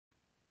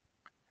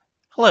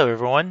Hello,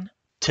 everyone.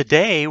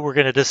 Today we're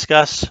going to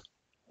discuss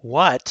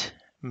what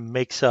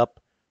makes up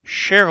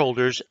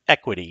shareholders'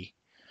 equity.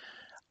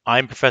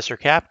 I'm Professor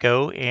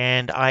Capko,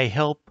 and I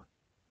help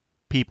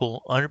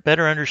people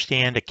better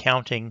understand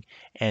accounting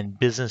and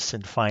business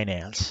and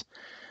finance.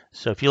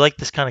 So if you like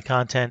this kind of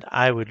content,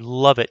 I would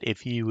love it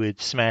if you would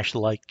smash the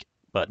like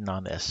button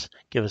on this.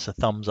 Give us a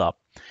thumbs up.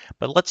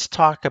 But let's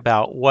talk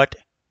about what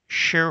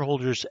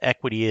shareholders'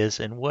 equity is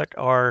and what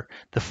are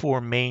the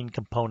four main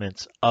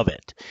components of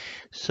it.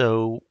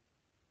 So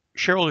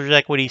shareholders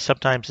equity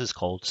sometimes is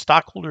called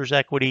stockholders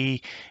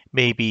equity,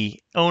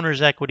 maybe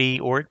owner's equity,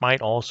 or it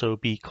might also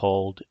be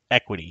called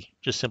equity,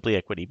 just simply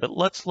equity. But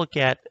let's look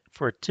at,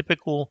 for a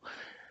typical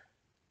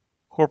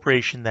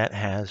corporation that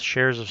has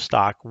shares of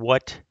stock,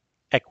 what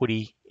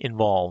equity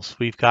involves.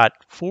 We've got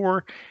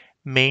four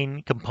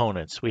main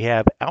components. We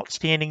have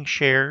outstanding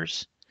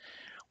shares,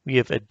 we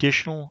have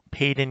additional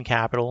paid in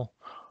capital,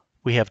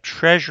 we have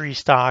treasury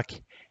stock,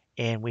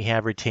 and we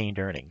have retained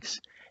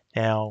earnings.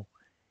 Now,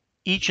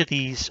 each of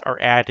these are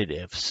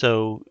additive.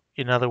 So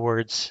in other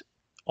words,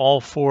 all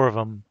four of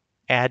them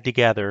add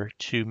together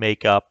to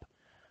make up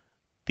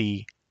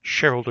the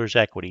shareholders'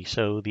 equity.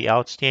 So the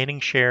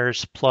outstanding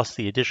shares plus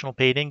the additional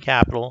paid in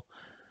capital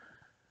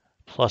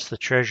plus the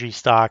treasury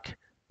stock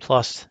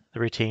plus the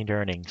retained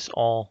earnings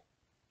all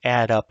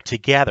add up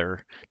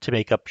together to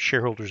make up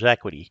shareholders'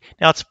 equity.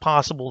 Now it's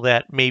possible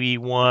that maybe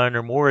one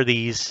or more of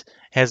these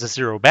has a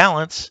zero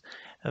balance.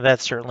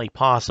 That's certainly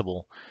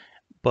possible.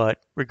 But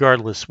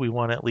regardless, we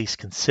want to at least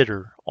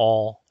consider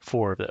all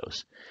four of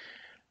those.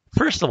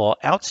 First of all,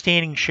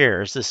 outstanding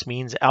shares. This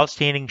means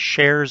outstanding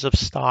shares of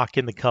stock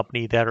in the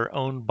company that are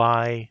owned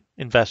by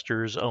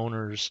investors,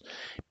 owners,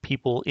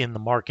 people in the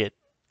market,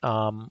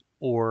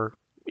 or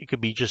it could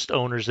be just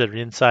owners that are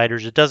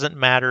insiders. It doesn't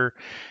matter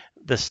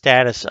the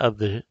status of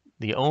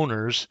the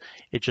owners.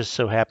 It just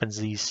so happens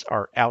these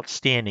are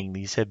outstanding.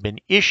 These have been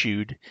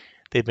issued.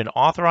 They've been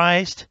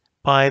authorized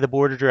by the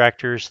board of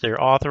directors.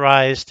 They're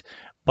authorized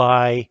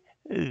by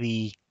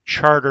the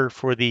charter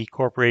for the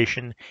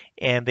corporation,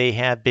 and they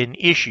have been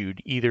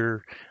issued,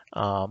 either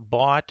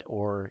bought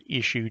or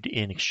issued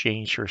in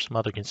exchange for some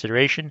other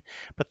consideration,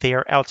 but they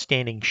are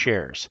outstanding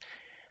shares.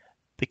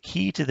 The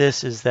key to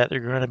this is that they're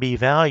going to be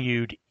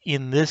valued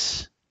in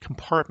this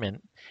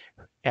compartment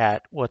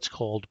at what's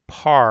called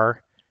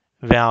par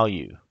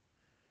value.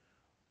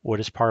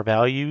 What is par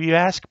value, you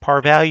ask?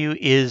 Par value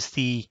is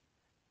the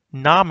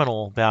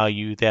nominal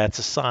value that's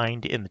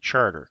assigned in the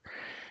charter.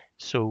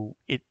 So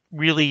it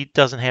really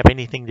doesn't have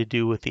anything to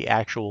do with the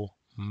actual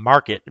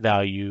market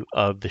value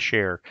of the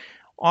share.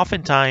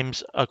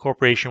 Oftentimes, a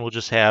corporation will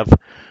just have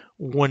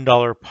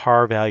 $1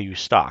 par value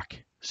stock.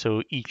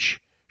 So each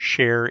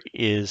share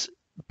is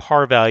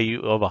par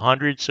value of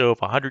 100. So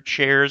if 100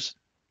 shares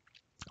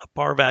of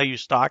par value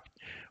stock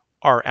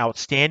are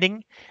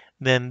outstanding,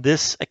 then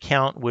this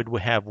account would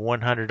have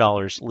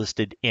 $100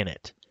 listed in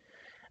it.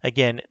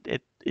 Again,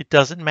 it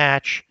doesn't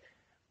match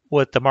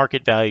what the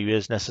market value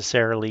is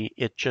necessarily.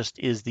 It just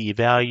is the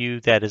value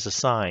that is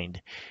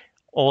assigned.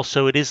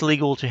 Also, it is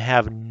legal to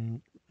have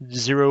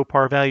zero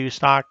par value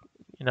stock.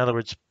 In other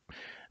words,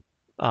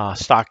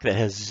 stock that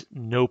has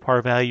no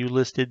par value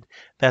listed.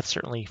 That's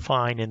certainly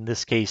fine. In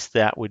this case,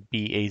 that would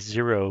be a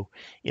zero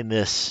in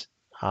this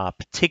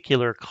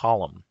particular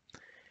column.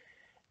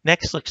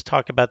 Next, let's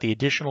talk about the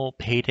additional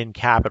paid-in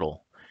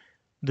capital.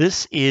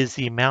 This is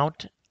the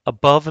amount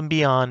above and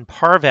beyond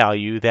par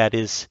value that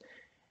is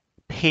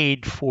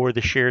paid for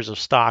the shares of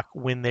stock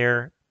when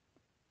they're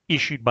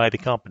issued by the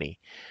company.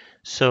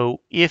 So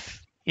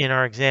if in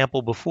our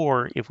example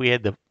before, if we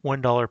had the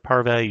 $1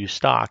 par value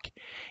stock,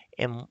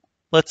 and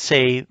let's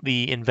say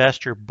the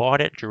investor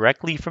bought it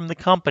directly from the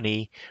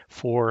company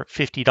for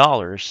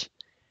 $50,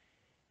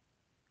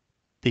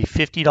 the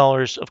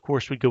 $50, of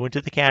course, would go into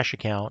the cash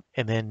account.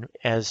 And then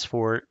as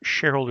for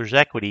shareholders'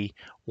 equity,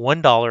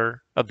 $1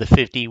 of the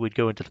 50 would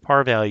go into the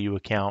par value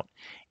account,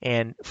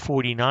 and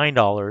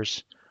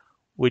 $49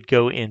 would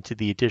go into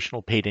the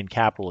additional paid-in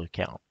capital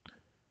account.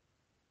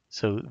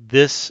 So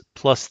this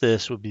plus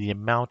this would be the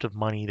amount of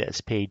money that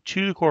is paid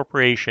to the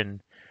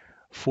corporation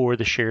for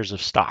the shares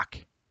of stock.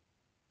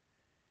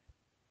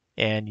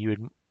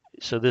 And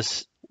so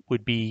this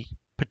would be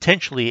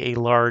potentially a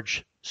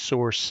large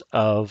source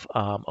of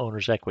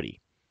owner's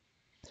equity.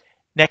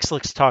 Next,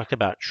 let's talk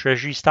about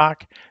treasury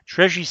stock.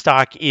 Treasury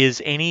stock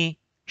is any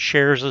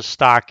shares of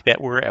stock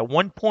that were at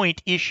one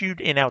point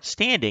issued and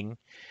outstanding,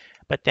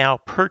 but now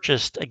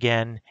purchased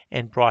again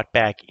and brought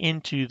back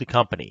into the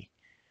company.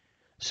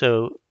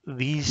 So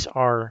these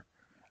are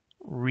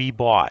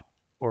rebought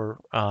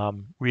or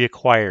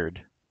reacquired.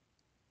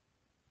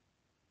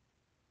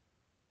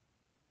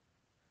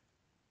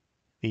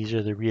 These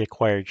are the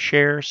reacquired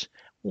shares.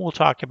 We'll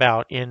talk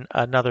about in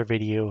another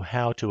video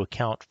how to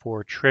account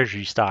for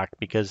treasury stock,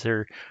 because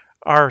there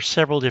are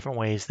several different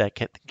ways that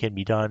can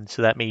be done.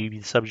 So that may be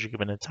the subject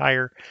of an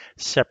entire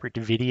separate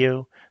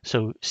video.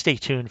 So stay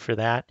tuned for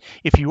that.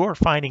 If you are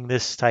finding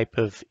this type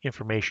of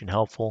information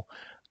helpful,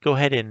 go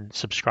ahead and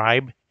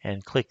subscribe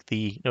and click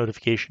the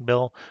notification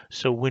bell.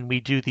 So when we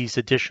do these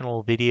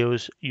additional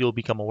videos, you'll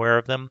become aware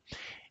of them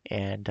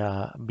and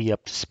be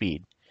up to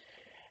speed.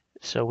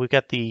 So we've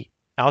got the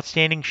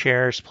outstanding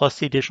shares plus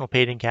the additional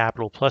paid-in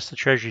capital plus the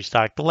treasury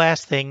stock. The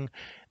last thing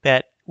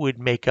that would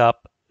make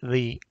up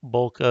the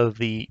bulk of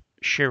the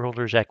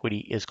shareholders' equity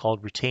is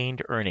called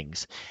retained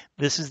earnings.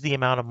 This is the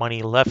amount of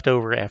money left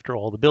over after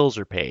all the bills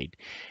are paid,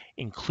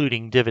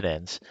 including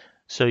dividends.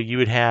 So you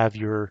would have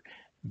your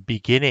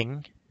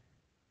beginning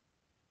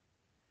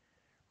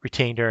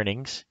retained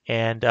earnings,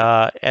 and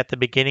at the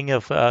beginning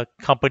of a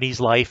company's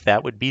life,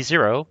 that would be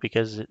zero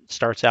because it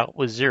starts out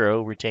with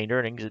zero retained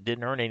earnings. It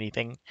didn't earn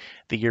anything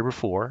the year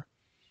before,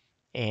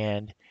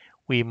 and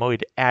we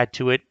would add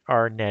to it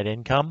our net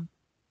income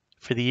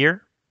for the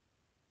year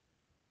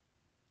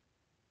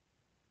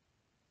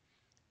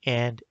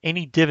and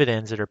any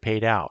dividends that are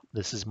paid out.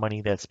 This is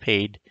money that's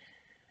paid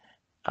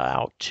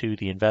out to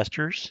the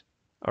investors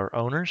or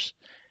owners.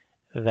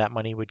 That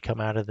money would come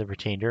out of the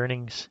retained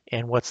earnings,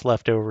 and what's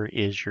left over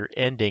is your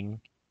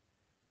ending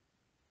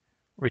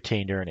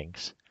retained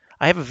earnings.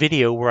 I have a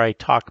video where I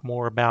talk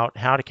more about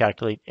how to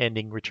calculate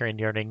ending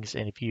retained earnings,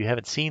 and if you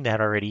haven't seen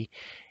that already,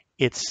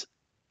 it's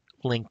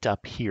linked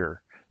up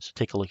here. So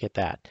take a look at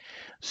that.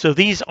 So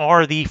these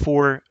are the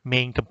four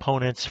main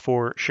components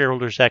for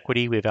shareholders'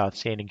 equity. We have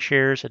outstanding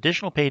shares,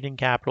 additional paid-in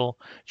capital,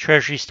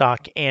 treasury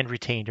stock, and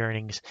retained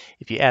earnings.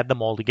 If you add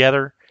them all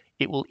together,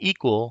 it will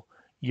equal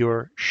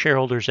your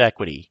shareholders'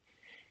 equity.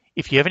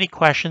 If you have any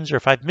questions or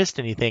if I've missed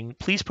anything,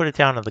 please put it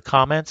down in the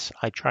comments.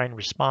 I try and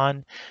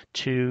respond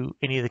to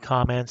any of the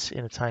comments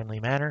in a timely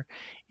manner.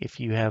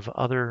 If you have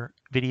other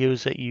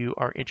videos that you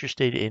are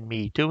interested in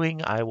me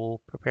doing, I will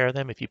prepare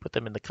them if you put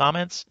them in the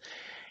comments.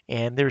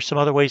 And there's some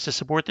other ways to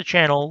support the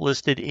channel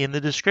listed in the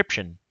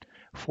description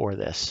for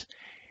this.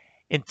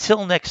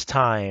 Until next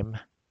time,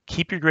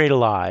 keep your grade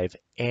alive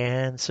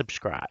and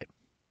subscribe.